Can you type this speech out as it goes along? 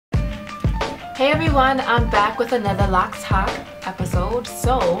Hey everyone, I'm back with another LOCS Talk episode,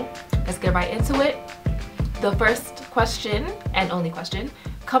 so let's get right into it. The first question, and only question,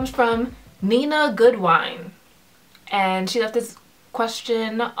 comes from Nina Goodwine, and she left this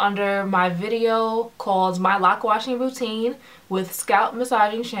question under my video called My Lock Washing Routine with Scalp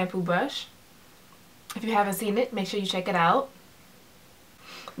Massaging Shampoo Brush. If you haven't seen it, make sure you check it out.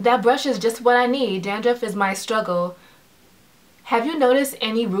 That brush is just what I need. Dandruff is my struggle. Have you noticed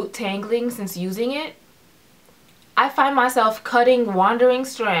any root tangling since using it? I find myself cutting wandering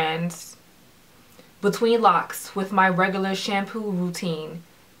strands between locks with my regular shampoo routine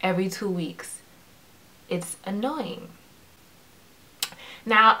every 2 weeks. It's annoying.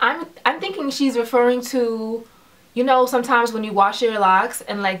 Now, I'm thinking she's referring to, you know, sometimes when you wash your locks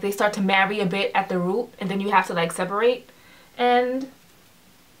and like they start to marry a bit at the root and then you have to like separate. And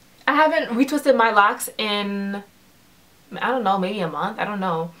I haven't retwisted my locks in, I don't know, maybe a month, I don't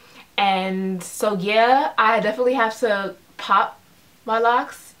know. And so yeah, I definitely have to pop my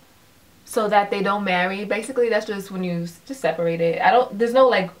locks so that they don't marry. Basically that's just when you just separate it. There's no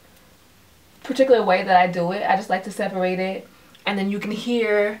like particular way that I do it. I just like to separate it and then you can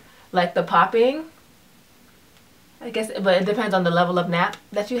hear like the popping, I guess, but it depends on the level of nap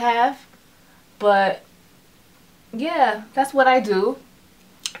that you have. But yeah, that's what I do.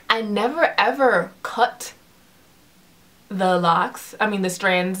 I never ever cut the locks, the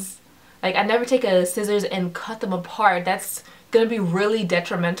strands. Like I never take a scissors and cut them apart. That's gonna be really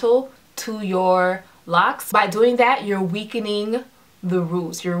detrimental to your locks. By doing that, you're weakening the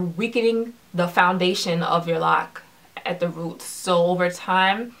roots. You're weakening the foundation of your lock at the roots. So over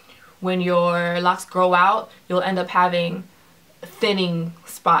time, when your locks grow out, you'll end up having thinning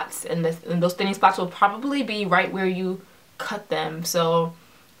spots, and those thinning spots will probably be right where you cut them. So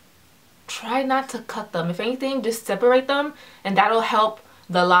try not to cut them. If anything, just separate them, and that'll help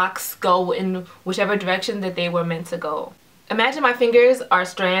the locks go in whichever direction that they were meant to go. Imagine my fingers are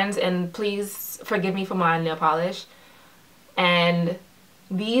strands, and please forgive me for my nail polish. And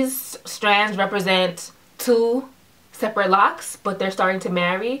these strands represent 2 separate locks, but they're starting to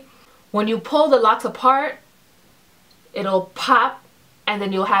marry. When you pull the locks apart, it'll pop, and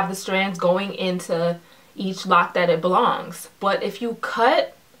then you'll have the strands going into each lock that it belongs. But if you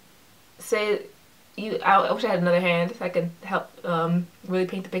cut, say, I wish I had another hand so I could help really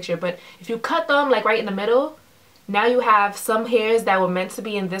paint the picture, but if you cut them like right in the middle, now you have some hairs that were meant to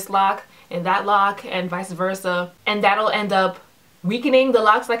be in this lock and that lock and vice versa, and that'll end up weakening the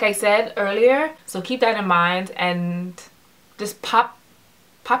locks like I said earlier. So keep that in mind and just pop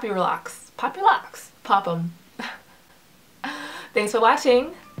your locks. Pop your locks. Pop them. Thanks for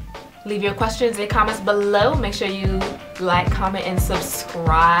watching. Leave your questions and comments below. Make sure you like, comment, and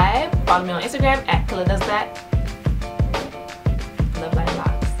subscribe. Follow me on Instagram @KillaDoesThat.